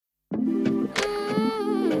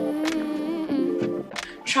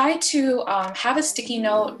Try to have a sticky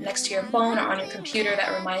note next to your phone or on your computer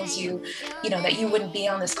that reminds you, that you wouldn't be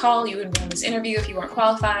on this call, you wouldn't be on this interview if you weren't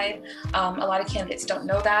qualified. A lot of candidates don't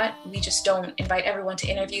know that. We just don't invite everyone to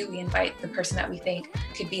interview. We invite the person that we think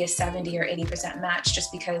could be a 70 or 80% match, just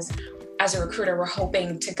because as a recruiter, we're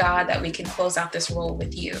hoping to God that we can close out this role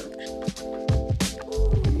with you.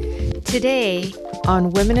 Today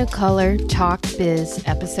on Women of Color Talk Biz,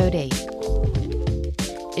 Episode 8.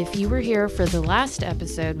 If you were here for the last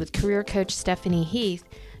episode with career coach Stephanie Heath,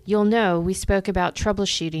 you'll know we spoke about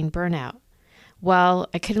troubleshooting burnout. Well,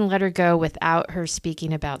 I couldn't let her go without her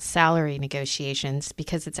speaking about salary negotiations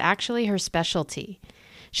because it's actually her specialty.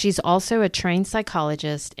 She's also a trained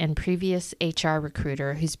psychologist and previous HR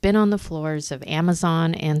recruiter who's been on the floors of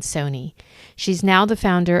Amazon and Sony. She's now the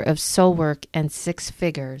founder of Soulwork and Six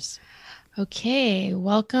Figures. Okay,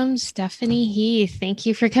 welcome, Stephanie Heath. Thank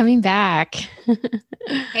you for coming back.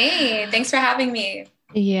 Hey, thanks for having me.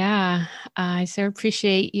 Yeah, I so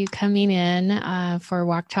appreciate you coming in for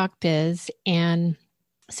Walk Talk Biz. And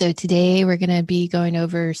so today we're going to be going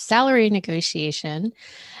over salary negotiation.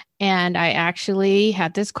 And I actually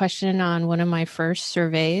had this question on one of my first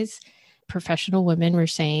surveys. Professional women were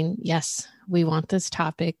saying, yes, we want this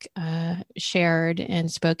topic shared and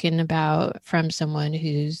spoken about from someone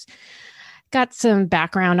who's got some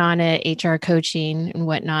background on it, HR coaching and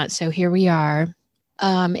whatnot. So here we are.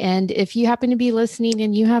 And if you happen to be listening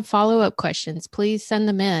and you have follow-up questions, please send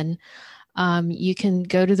them in. You can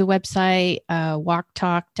go to the website,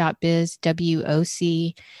 walktalk.biz,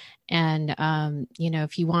 WOC. And,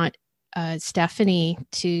 if you want Stephanie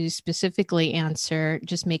to specifically answer,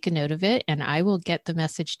 just make a note of it and I will get the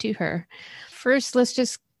message to her. First, let's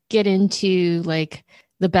just get into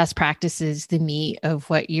the best practices, the meat of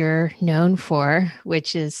what you're known for,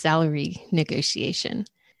 which is salary negotiation.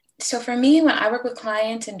 So for me, when I work with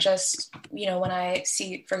clients and just, when I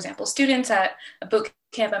see, for example, students at a boot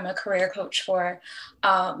camp I'm a career coach for,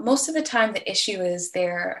 most of the time the issue is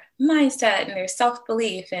their mindset and their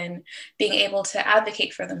self-belief and being able to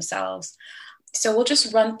advocate for themselves. So we'll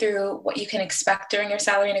just run through what you can expect during your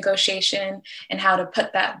salary negotiation and how to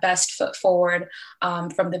put that best foot forward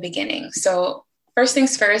from the beginning. So first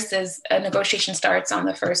things first is a negotiation starts on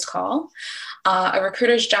the first call. A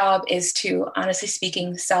recruiter's job is to, honestly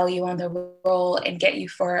speaking, sell you on the role and get you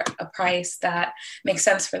for a price that makes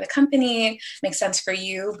sense for the company, makes sense for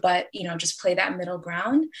you, but, just play that middle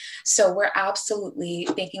ground. So we're absolutely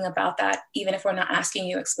thinking about that, even if we're not asking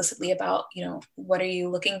you explicitly about, what are you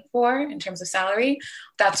looking for in terms of salary?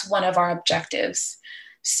 That's one of our objectives.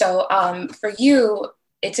 So for you,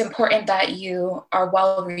 it's important that you are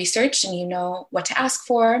well-researched and you know what to ask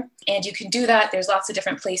for. And you can do that. There's lots of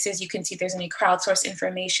different places. You can see if there's any crowdsourced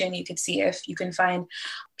information. You can see if you can find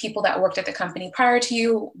people that worked at the company prior to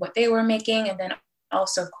you, what they were making, and then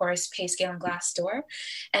also, of course, PayScale and Glassdoor.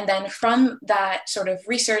 And then from that sort of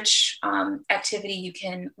research activity, you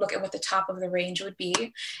can look at what the top of the range would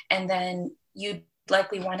be. And then you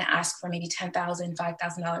likely want to ask for maybe $10,000,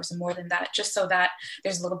 $5,000 and more than that, just so that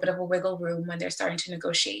there's a little bit of a wiggle room when they're starting to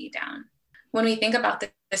negotiate you down. When we think about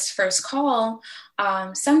this first call,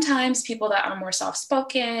 sometimes people that are more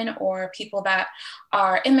soft-spoken or people that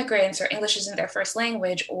are immigrants or English isn't their first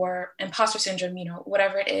language or imposter syndrome,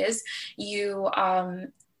 whatever it is, you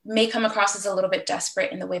may come across as a little bit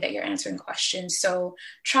desperate in the way that you're answering questions. So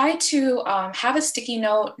try to have a sticky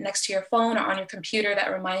note next to your phone or on your computer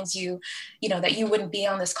that reminds you, that you wouldn't be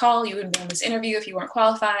on this call, you wouldn't be on this interview if you weren't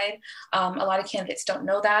qualified. A lot of candidates don't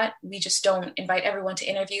know that. We just don't invite everyone to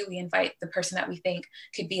interview. We invite the person that we think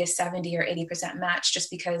could be a 70 or 80% match, just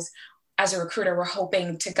because as a recruiter, we're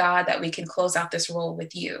hoping to God that we can close out this role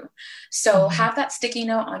with you. So have that sticky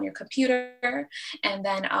note on your computer. And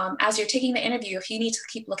then as you're taking the interview, if you need to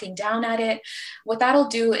keep looking down at it, what that'll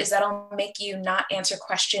do is that'll make you not answer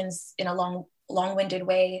questions in a long-winded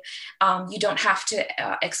way. You don't have to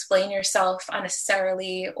explain yourself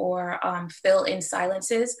unnecessarily or fill in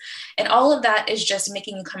silences. And all of that is just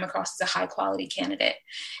making you come across as a high quality candidate.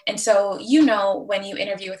 And so, when you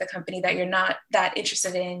interview with a company that you're not that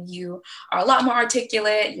interested in, you are a lot more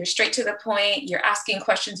articulate, you're straight to the point, you're asking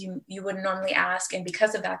questions you wouldn't normally ask. And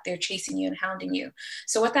because of that, they're chasing you and hounding you.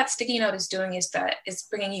 So what that sticky note is doing is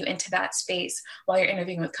bringing you into that space while you're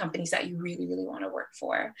interviewing with companies that you really, really want to work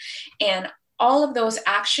for. And all of those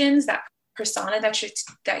actions, that persona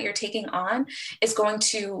that you're taking on is going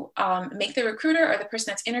to make the recruiter or the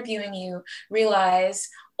person that's interviewing you realize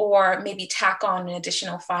or maybe tack on an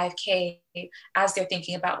additional 5K as they're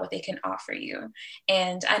thinking about what they can offer you.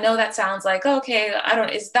 And I know that sounds like, okay,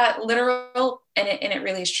 is that literal? And it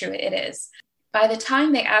really is true. It is. by the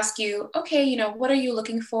time they ask you, okay, what are you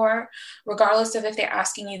looking for? Regardless of if they're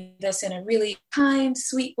asking you this in a really kind,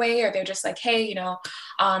 sweet way, or they're just like, hey,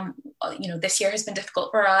 this year has been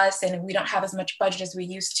difficult for us and we don't have as much budget as we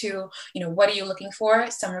used to. What are you looking for?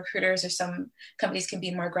 Some recruiters or some companies can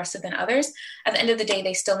be more aggressive than others. At the end of the day,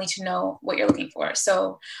 they still need to know what you're looking for.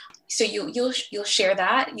 So you'll share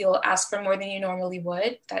that. You'll ask for more than you normally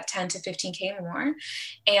would, that 10 to 15K more.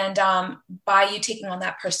 And by you taking on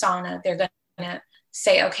that persona, they're going to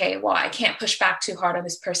say, okay, well, I can't push back too hard on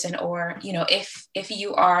this person. Or, if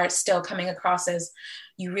you are still coming across as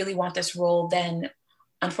you really want this role, then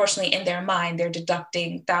unfortunately in their mind, they're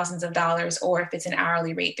deducting thousands of dollars, or if it's an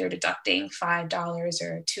hourly rate, they're deducting $5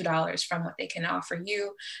 or $2 from what they can offer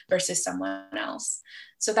you versus someone else.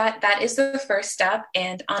 So that is the first step.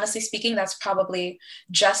 And honestly speaking, that's probably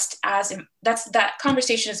that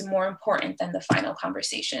conversation is more important than the final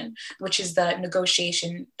conversation, which is the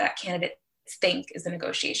negotiation that candidates think is the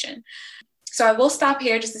negotiation. So I will stop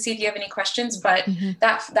here just to see if you have any questions, but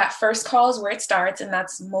that first call is where it starts, and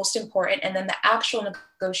that's most important. And then the actual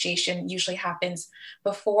negotiation usually happens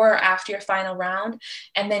before or after your final round.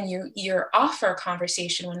 And then your offer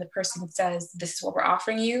conversation, when the person says, this is what we're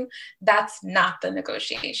offering you, that's not the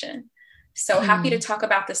negotiation. So happy to talk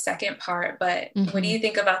about the second part, but what do you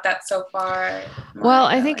think about that so far, Monica? Well,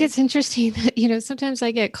 I think it's interesting that, sometimes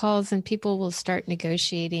I get calls and people will start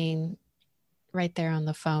negotiating right there on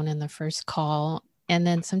the phone in the first call. And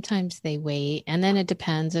then sometimes they wait. And then it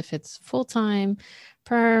depends if it's full-time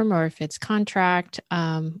perm or if it's contract,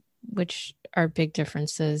 which are big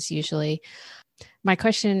differences usually. My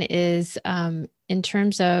question is, in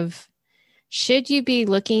terms of, should you be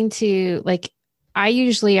looking to, I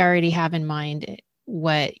usually already have in mind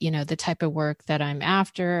what, the type of work that I'm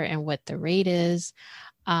after and what the rate is.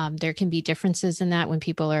 There can be differences in that when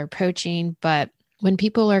people are approaching, but when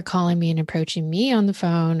people are calling me and approaching me on the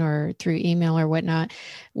phone or through email or whatnot,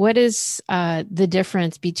 what is the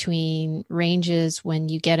difference between ranges when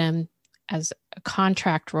you get them as a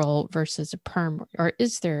contract role versus a perm? Or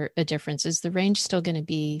is there a difference? Is the range still going to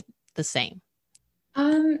be the same?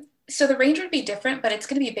 So the range would be different, but it's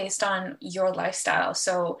going to be based on your lifestyle.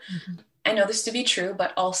 So I know this to be true,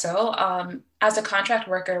 but also as a contract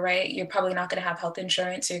worker, right, you're probably not going to have health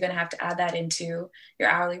insurance. So you're going to have to add that into your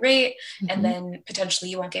hourly rate. And then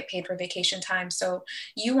potentially you won't get paid for vacation time. So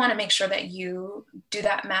you want to make sure that you do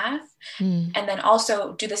that math and then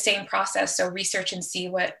also do the same process. So research and see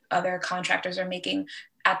what other contractors are making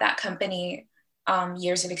at that company,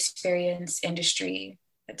 years of experience, industry,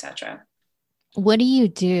 etc. What do you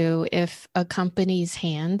do if a company's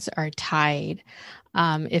hands are tied?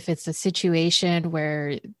 If it's a situation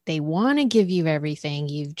where they want to give you everything,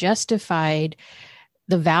 you've justified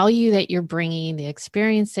the value that you're bringing, the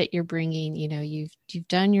experience that you're bringing, you've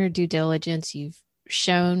done your due diligence, you've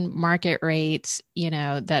shown market rates,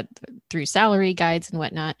 that through salary guides and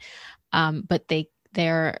whatnot, but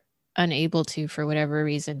they're unable to, for whatever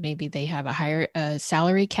reason, maybe they have a higher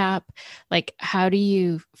salary cap. How do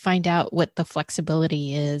you find out what the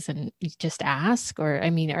flexibility is? And you just ask, or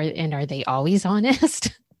are they always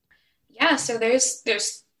honest? Yeah. So there's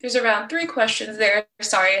around 3 questions there.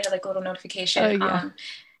 Sorry, I had a little notification. Oh, yeah.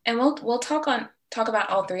 And we'll talk about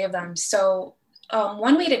all 3 of them. So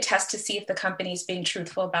one way to test to see if the company is being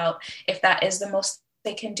truthful about if that is the most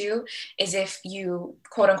they can do is if you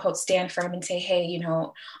quote unquote stand firm and say, hey,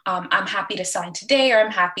 I'm happy to sign today, or I'm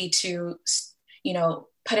happy to,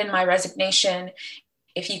 put in my resignation.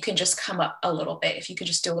 If you can just come up a little bit, if you could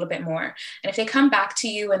just do a little bit more. And if they come back to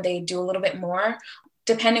you and they do a little bit more,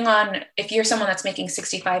 depending on if you're someone that's making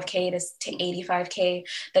 65K to 85K,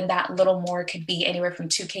 then that little more could be anywhere from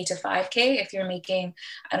 2K to 5K. If you're making,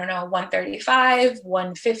 135,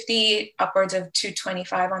 150, upwards of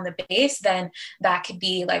 225 on the base, then that could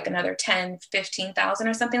be another 10, 15,000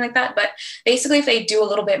 or something like that. But basically, if they do a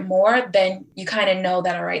little bit more, then you kind of know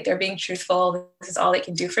that, all right, they're being truthful. This is all they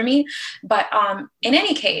can do for me. But in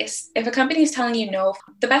any case, if a company is telling you no,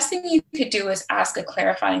 the best thing you could do is ask a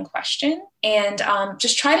clarifying question and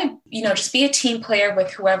just try to, just be a team player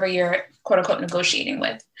with whoever you're quote unquote negotiating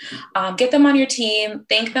with. Get them on your team,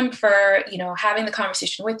 thank them for, having the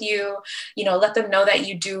conversation with you, let them know that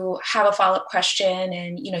you do have a follow-up question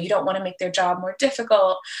and, you don't want to make their job more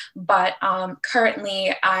difficult. But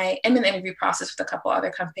currently I am in the interview process with a couple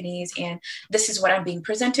other companies, and this is what I'm being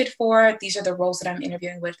presented for. These are the roles that I'm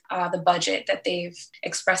interviewing with. The budget that they've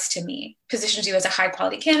expressed to me positions you as a high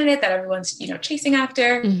quality candidate that everyone's, chasing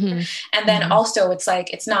after. And then also it's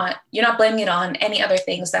you're not blaming it on any other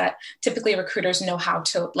things that typically typically recruiters know how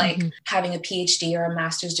to like having a PhD or a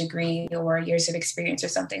master's degree or years of experience or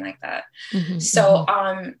something like that. So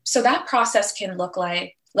that process can look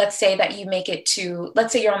like, let's say that you make it to,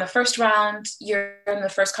 let's say you're on the first round, you're in the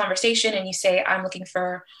first conversation and you say, I'm looking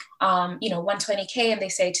for, 120K. And they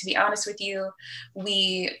say, to be honest with you,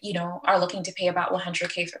 we, are looking to pay about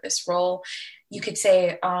 100K for this role. You could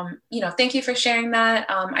say, thank you for sharing that.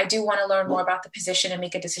 I do want to learn more about the position and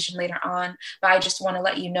make a decision later on, but I just want to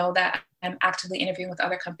let you know that I'm actively interviewing with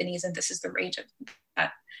other companies and this is the range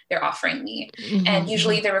that they're offering me. And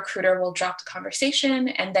usually the recruiter will drop the conversation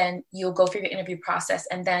and then you'll go through the interview process.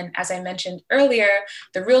 And then, as I mentioned earlier,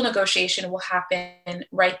 the real negotiation will happen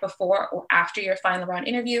right before or after your final round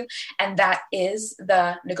interview. And that is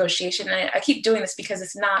the negotiation. And I keep doing this because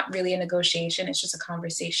it's not really a negotiation. It's just a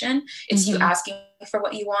conversation. It's you asking for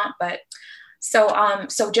what you want. But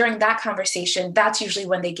so during that conversation, that's usually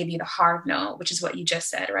when they give you the hard no, which is what you just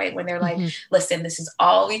said, right? When they're like, listen, this is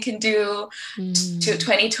all we can do.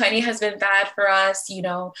 2020 has been bad for us.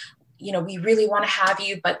 We really want to have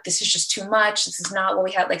you, but this is just too much. This is not what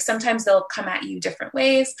we have. Like sometimes they'll come at you different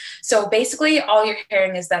ways. So basically all you're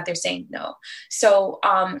hearing is that they're saying no. So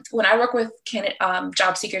when I work with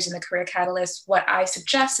job seekers in the Career Catalyst, what I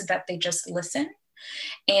suggest is that they just listen.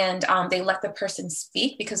 And they let the person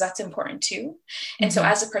speak because that's important too. And so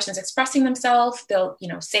as the person's expressing themselves, they'll,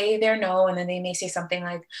 say their no, and then they may say something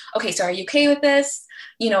like, okay, so are you okay with this?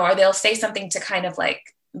 Or they'll say something to kind of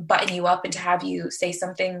like button you up and to have you say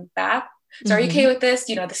something back. So are you okay with this?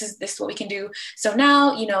 This is what we can do. So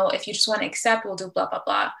now, if you just want to accept, we'll do blah, blah,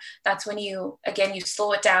 blah. That's when you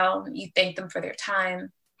slow it down. You thank them for their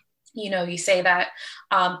time. You say that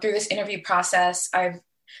through this interview process,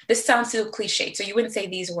 this sounds so cliche, so you wouldn't say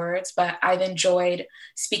these words, but I've enjoyed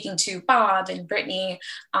speaking to Bob and Brittany.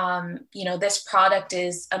 This product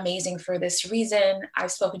is amazing for this reason.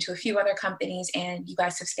 I've spoken to a few other companies and you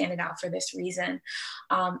guys have standed out for this reason.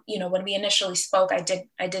 When we initially spoke, I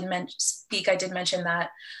did mention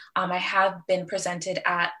that I have been presented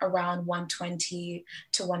at around 120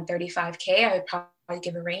 to 135K. I would probably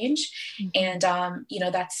give a range. And,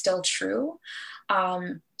 that's still true.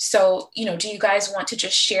 So, do you guys want to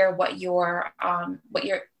just share what your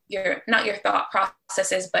not your thought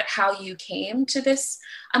process is, but how you came to this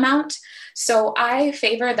amount? So I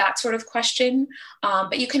favor that sort of question,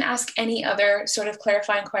 but you can ask any other sort of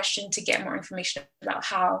clarifying question to get more information about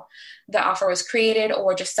how the offer was created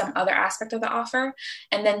or just some other aspect of the offer.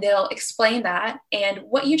 And then they'll explain that. And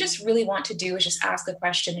what you just really want to do is just ask the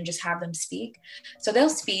question and just have them speak. So they'll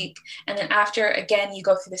speak. And then after, again, you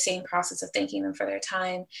go through the same process of thanking them for their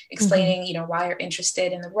time, explaining, why you're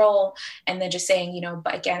interested in the role, and then just saying,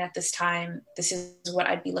 but again, at this time, this is what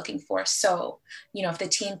I'd be looking for. So, if the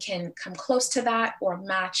team can come close to that or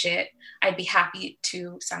match it, I'd be happy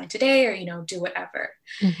to sign today or, do whatever.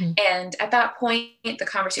 And at that point, the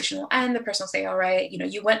conversation will end. The person will say, all right,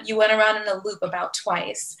 you went around in a loop about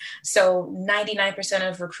twice. So 99%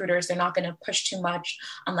 of recruiters, they're not going to push too much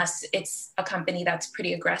unless it's a company that's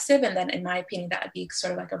pretty aggressive. And then in my opinion, that would be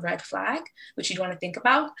sort of like a red flag, which you'd want to think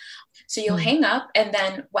about. So you'll hang up. And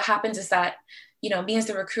then what happens is that, me as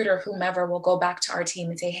the recruiter, whomever, will go back to our team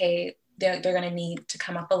and say, hey, they're going to need to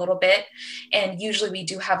come up a little bit. And usually we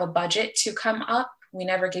do have a budget to come up. We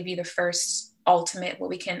never give you the first ultimate what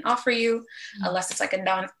we can offer you, unless it's like a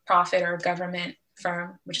nonprofit or a government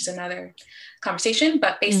firm, which is another conversation.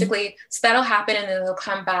 But basically, so that'll happen, and then they'll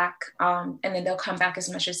come back, as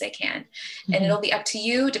much as they can. And it'll be up to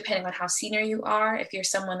you, depending on how senior you are. If you're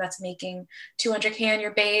someone that's making 200K on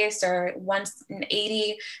your base or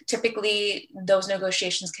 180, typically those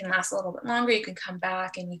negotiations can last a little bit longer. You can come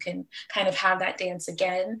back and you can kind of have that dance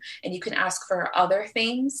again, and you can ask for other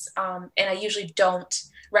things. And I usually don't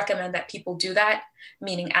recommend that people do that,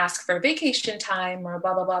 meaning ask for vacation time or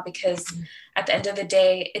blah, blah, blah, because at the end of the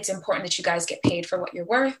day, it's important that you guys get paid for what you're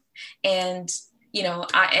worth. And,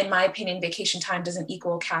 in my opinion, vacation time doesn't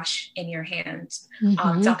equal cash in your hand. It's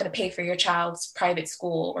not going to pay for your child's private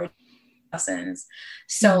school or lessons.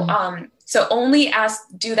 So, so only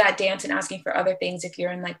do that dance and asking for other things if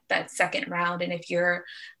you're in like that second round. And if you're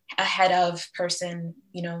a head of person,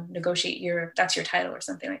 negotiate that's your title or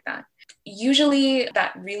something like that. Usually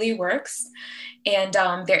that really works, and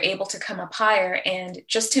they're able to come up higher. And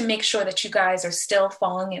just to make sure that you guys are still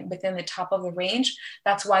falling within the top of the range,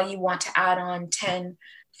 that's why you want to add on 10,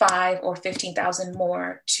 5, or 15,000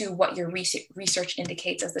 more to what your research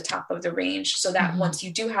indicates as the top of the range, so that once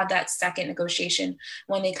you do have that second negotiation,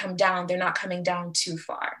 when they come down, they're not coming down too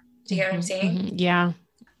far. Do you get what I'm saying? Yeah.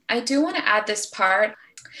 I do want to add this part.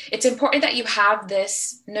 It's important that you have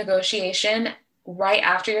this negotiation right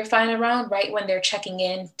after your final round, right when they're checking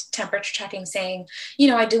in, temperature checking, saying,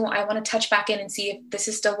 I want to touch back in and see if this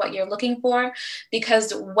is still what you're looking for.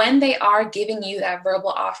 Because when they are giving you that verbal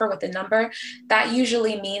offer with the number, that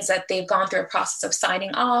usually means that they've gone through a process of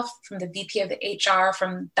signing off from the VP of the HR,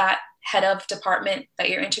 from that head of department that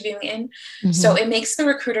you're interviewing in. Mm-hmm. So it makes the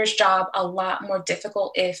recruiter's job a lot more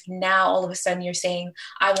difficult if now all of a sudden you're saying,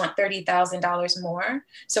 I want $30,000 more.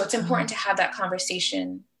 So it's important to have that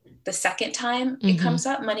conversation the second time it comes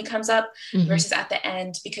up, money comes up, versus at the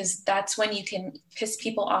end, because that's when you can piss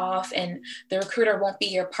people off and the recruiter won't be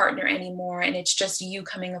your partner anymore. And it's just you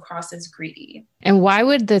coming across as greedy. And why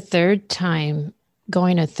would the third time,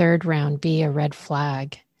 going a third round, be a red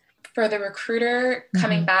flag? For the recruiter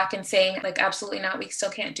coming back and saying, like, absolutely not, we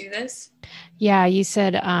still can't do this. Yeah, you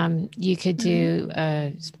said you could do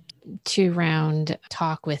a 2-round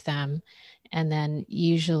talk with them. And then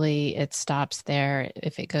usually it stops there.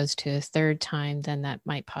 If it goes to a third time, then that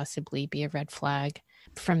might possibly be a red flag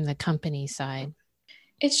from the company side.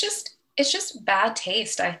 It's just bad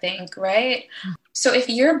taste, I think, right? So if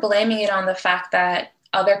you're blaming it on the fact that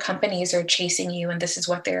other companies are chasing you and this is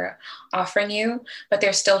what they're offering you, but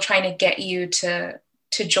they're still trying to get you to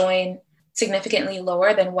join significantly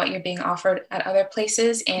lower than what you're being offered at other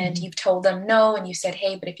places, and you've told them no, and you said,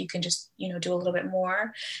 hey, but if you can just do a little bit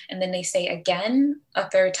more, and then they say again a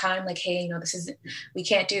third time, like, hey, we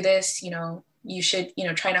can't do this, you should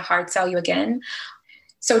try to hard sell you again.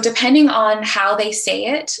 So depending on how they say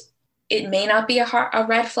it, it may not be a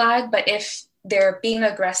red flag, but if they're being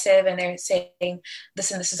aggressive and they're saying,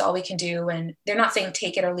 listen, this is all we can do, and they're not saying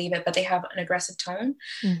take it or leave it, but they have an aggressive tone,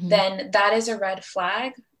 then that is a red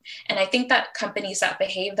flag. And I think that companies that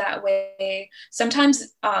behave that way,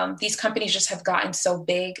 sometimes these companies just have gotten so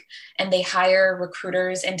big and they hire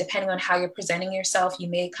recruiters, and depending on how you're presenting yourself, you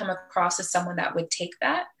may come across as someone that would take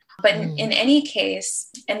that. But in any case,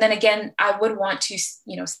 and then again, I would want to,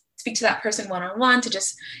 speak to that person one-on-one to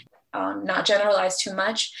just not generalize too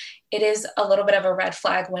much. It is a little bit of a red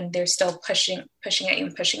flag when they're still pushing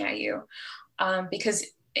at you. Because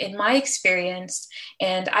in my experience,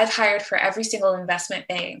 and I've hired for every single investment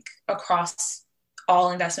bank across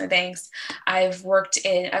all investment banks. I've worked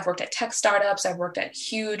at tech startups. I've worked at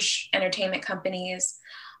huge entertainment companies.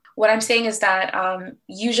 What I'm saying is that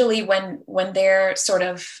usually when they're sort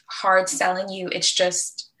of hard selling you, it's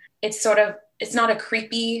not a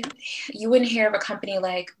creepy, you wouldn't hear of a company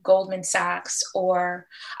like Goldman Sachs, or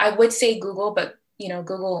I would say Google, but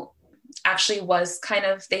Google actually was kind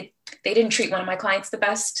of, they didn't treat one of my clients the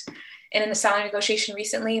best in a salary negotiation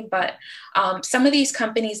recently, but some of these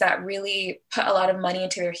companies that really put a lot of money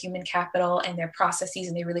into their human capital and their processes,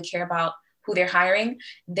 and they really care about who they're hiring,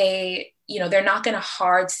 they're not going to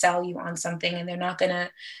hard sell you on something, and they're not going to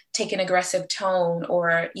take an aggressive tone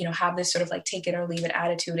or, have this sort of like take it or leave it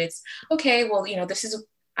attitude. It's okay, well, this is,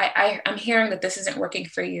 I'm hearing that this isn't working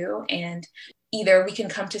for you, and either we can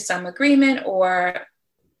come to some agreement or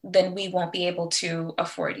then we won't be able to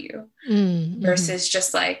afford you, versus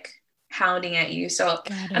just like hounding at you. So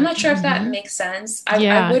I'm not sure if that makes sense.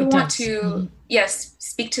 I would want to, yes,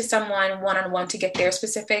 speak to someone one-on-one to get their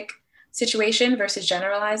specific situation versus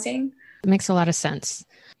generalizing. It makes a lot of sense.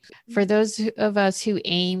 For those of us who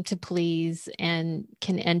aim to please and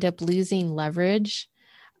can end up losing leverage,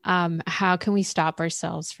 how can we stop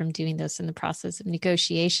ourselves from doing this in the process of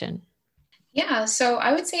negotiation? Yeah, so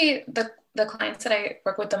I would say the clients that I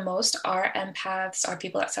work with the most are empaths, are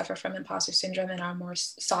people that suffer from imposter syndrome and are more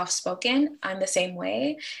soft-spoken. I'm the same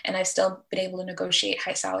way, and I've still been able to negotiate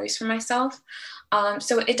high salaries for myself.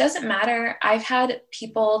 So it doesn't matter. I've had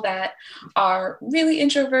people that are really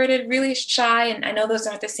introverted, really shy, and I know those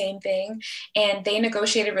aren't the same thing, and they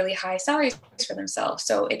negotiated really high salaries for themselves.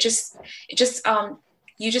 So you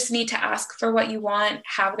just need to ask for what you want,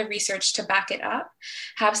 have the research to back it up,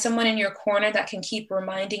 have someone in your corner that can keep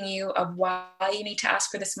reminding you of why you need to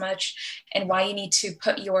ask for this much and why you need to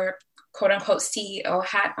put your quote unquote CEO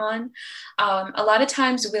hat on. A lot of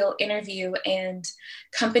times we'll interview and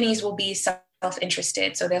companies will be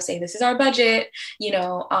self-interested. So they'll say, this is our budget,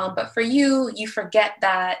 but for you forget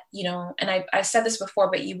that, and I've said this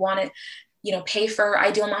before, but you want to, pay for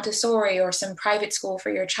Ideal Montessori or some private school for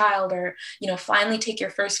your child, or, finally take your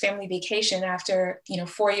first family vacation after,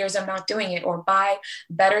 4 years of not doing it, or buy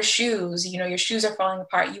better shoes, your shoes are falling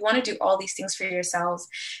apart. You want to do all these things for yourself,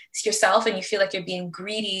 and you feel like you're being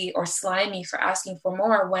greedy or slimy for asking for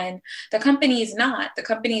more, when the company is not. The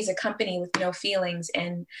company is a company with no feelings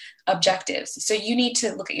and objectives. So you need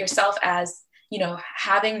to look at yourself as,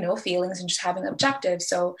 having no feelings and just having objectives.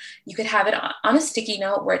 So you could have it on a sticky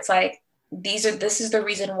note where it's like, this is the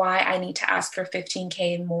reason why I need to ask for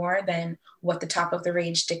 15K more than what the top of the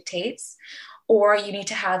range dictates. Or you need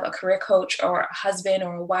to have a career coach or a husband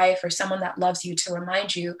or a wife or someone that loves you to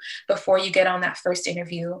remind you before you get on that first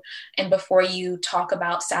interview and before you talk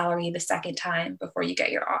about salary the second time before you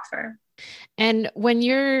get your offer. And when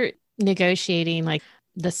you're negotiating like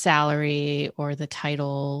the salary or the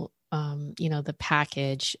title, the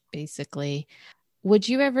package, basically, would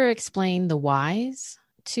you ever explain the whys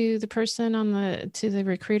to the person to the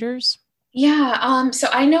recruiters? Yeah, so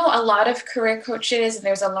I know a lot of career coaches, and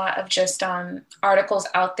there's a lot of just articles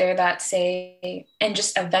out there that say, and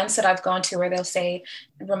just events that I've gone to where they'll say,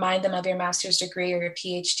 remind them of your master's degree or your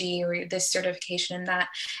PhD or this certification and that.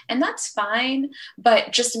 And that's fine.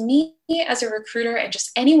 But just me as a recruiter and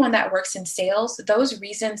just anyone that works in sales, those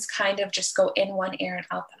reasons kind of just go in one ear and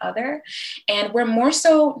out the other. And we're more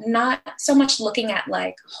so not so much looking at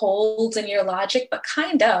like holes in your logic, but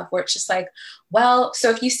kind of where it's just like, well,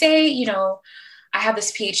 so if you say, I have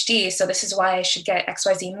this PhD, so this is why I should get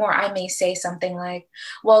XYZ more, I may say something like,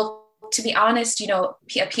 well, to be honest, a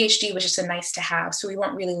PhD was just a nice to have. So we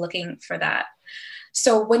weren't really looking for that.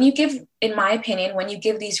 So when you give, in my opinion, when you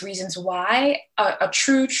give these reasons why, a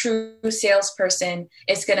true salesperson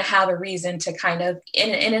is going to have a reason to kind of,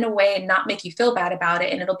 in a way, not make you feel bad about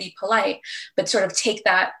it. And it'll be polite, but sort of take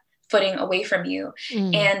that footing away from you.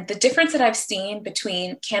 And the difference that I've seen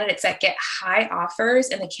between candidates that get high offers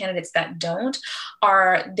and the candidates that don't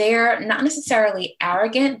are they're not necessarily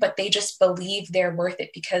arrogant, but they just believe they're worth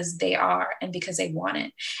it because they are and because they want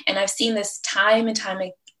it. And I've seen this time and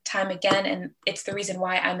time again, and it's the reason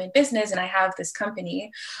why I'm in business and I have this company,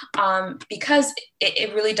 because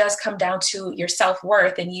it really does come down to your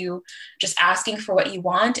self-worth and you just asking for what you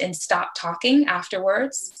want and stop talking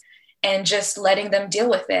afterwards and just letting them deal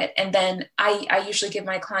with it. And then I usually give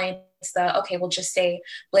my clients we'll just say,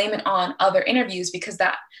 blame it on other interviews because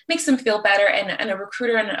that makes them feel better. And a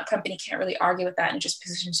recruiter and a company can't really argue with that, and it just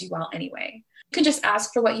positions you well anyway. You can just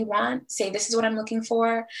ask for what you want, say, this is what I'm looking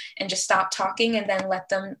for, and just stop talking and then let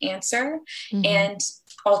them answer. Mm-hmm. And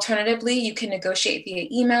alternatively, you can negotiate via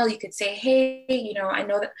email. You could say, hey, I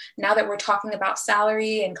know that now that we're talking about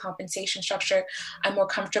salary and compensation structure, I'm more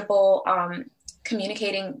comfortable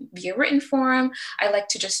communicating via written form. I like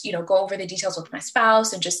to just, go over the details with my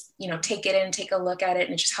spouse and just, take it in, take a look at it.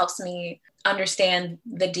 And it just helps me understand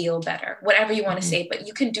the deal better, whatever you want to say, but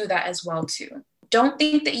you can do that as well too. Don't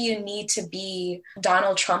think that you need to be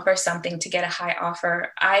Donald Trump or something to get a high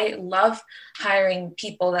offer. I love hiring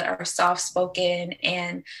people that are soft-spoken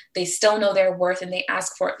and they still know their worth and they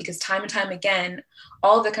ask for it, because time and time again,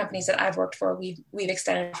 all the companies that I've worked for, we've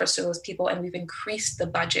extended offers to those people and we've increased the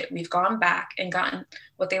budget. We've gone back and gotten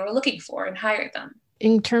what they were looking for and hired them.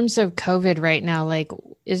 In terms of COVID right now,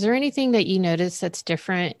 is there anything that you notice that's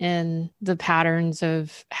different in the patterns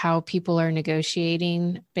of how people are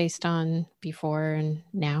negotiating based on before and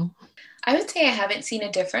now? I would say I haven't seen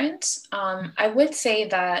a difference. I would say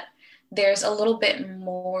that there's a little bit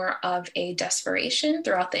more of a desperation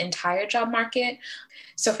throughout the entire job market.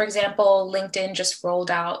 So for example, LinkedIn just rolled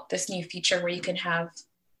out this new feature where you can have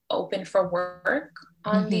open for work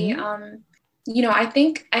on the, I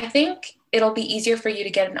think it'll be easier for you to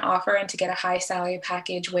get an offer and to get a high salary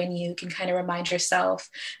package when you can kind of remind yourself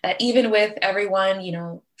that even with everyone,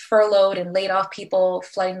 furloughed and laid off people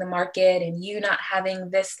flooding the market and you not having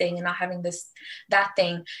this thing and not having that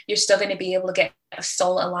thing, you're still going to be able to get a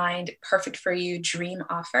soul aligned, perfect for you dream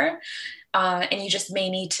offer. And you just may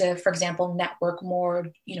need to, for example, network more,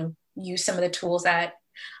 use some of the tools that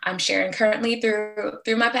I'm sharing currently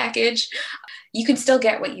through my package. You can still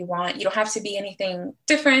get what you want. You don't have to be anything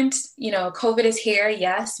different. COVID is here,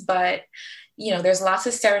 yes, but there's lots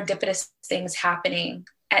of serendipitous things happening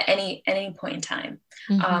at any point in time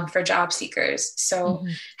for job seekers. So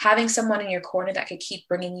having someone in your corner that could keep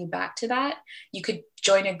bringing you back to that, you could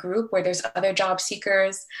join a group where there's other job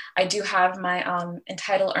seekers. I do have my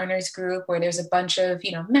Entitled Earners group where there's a bunch of,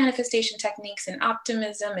 manifestation techniques and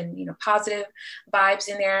optimism and, positive vibes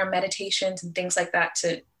in there, meditations and things like that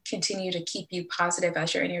to continue to keep you positive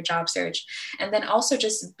as you're in your job search. And then also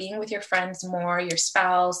just being with your friends more, your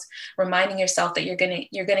spouse, reminding yourself that you're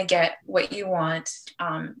gonna get what you want,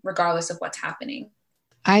 regardless of what's happening.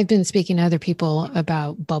 I've been speaking to other people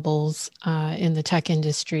about bubbles in the tech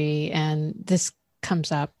industry, and this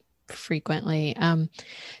comes up frequently. Have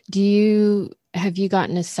you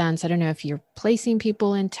gotten a sense, I don't know if you're placing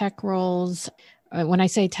people in tech roles. When I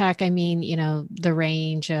say tech, I mean, the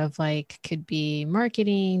range of could be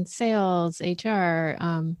marketing, sales, HR,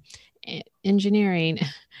 engineering.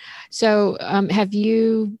 So have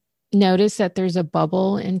you noticed that there's a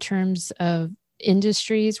bubble in terms of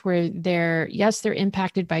industries where they're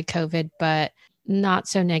impacted by COVID, but not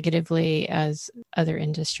so negatively as other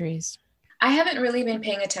industries? I haven't really been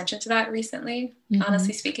paying attention to that recently,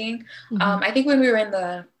 honestly speaking. Mm-hmm. I think when we were in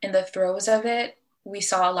the throes of it, we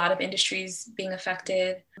saw a lot of industries being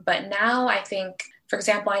affected. But now I think, for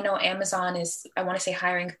example, I know Amazon is, I want to say,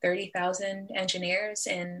 hiring 30,000 engineers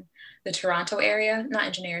in the Toronto area. Not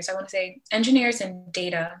engineers, I want to say engineers and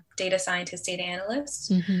data scientists, data analysts.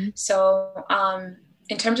 Mm-hmm. So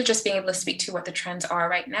in terms of just being able to speak to what the trends are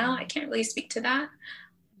right now, I can't really speak to that.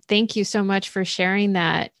 Thank you so much for sharing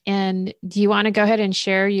that. And do you want to go ahead and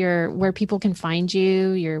share where people can find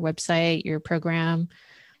you, your website, your program?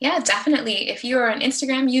 Yeah, definitely. If you are an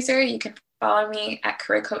Instagram user, you can follow me at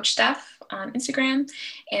Career Coach Steph on Instagram.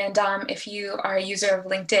 And if you are a user of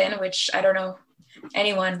LinkedIn, which I don't know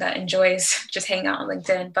anyone that enjoys just hanging out on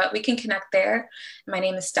LinkedIn, but we can connect there. My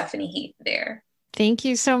name is Stephanie Heath there. Thank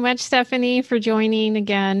you so much, Stephanie, for joining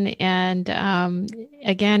again. And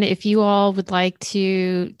again, if you all would like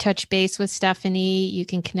to touch base with Stephanie, you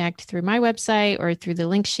can connect through my website or through the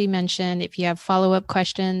link she mentioned. If you have follow-up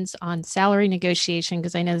questions on salary negotiation,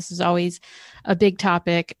 because I know this is always a big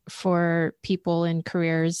topic for people in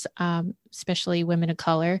careers, especially women of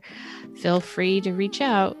color, feel free to reach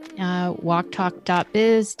out.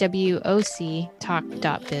 Woctalk.biz, WOC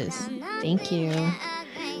talk.biz. Thank you.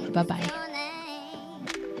 Bye-bye.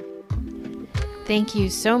 Thank you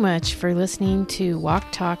so much for listening to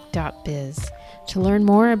WalkTalk.biz. To learn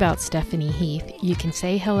more about Stephanie Heath, you can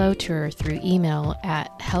say hello to her through email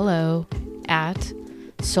at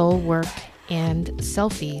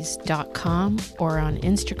hello@soulworkandselfies.com or on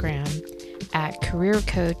Instagram at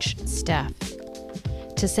careercoachsteph.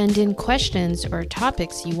 To send in questions or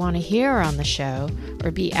topics you want to hear on the show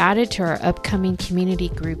or be added to our upcoming community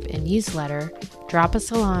group and newsletter, drop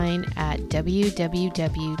us a line at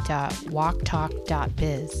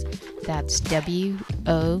www.woctalk.biz. That's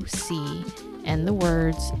WOC and the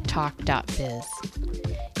words talk.biz.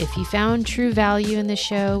 If you found true value in the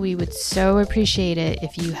show, we would so appreciate it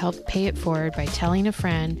if you helped pay it forward by telling a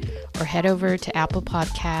friend or head over to Apple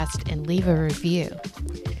Podcast and leave a review.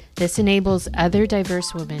 This enables other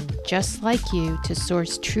diverse women just like you to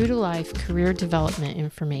source true-to-life career development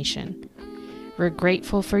information. We're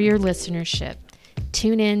grateful for your listenership.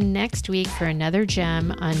 Tune in next week for another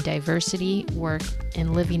gem on diversity, work,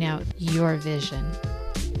 and living out your vision.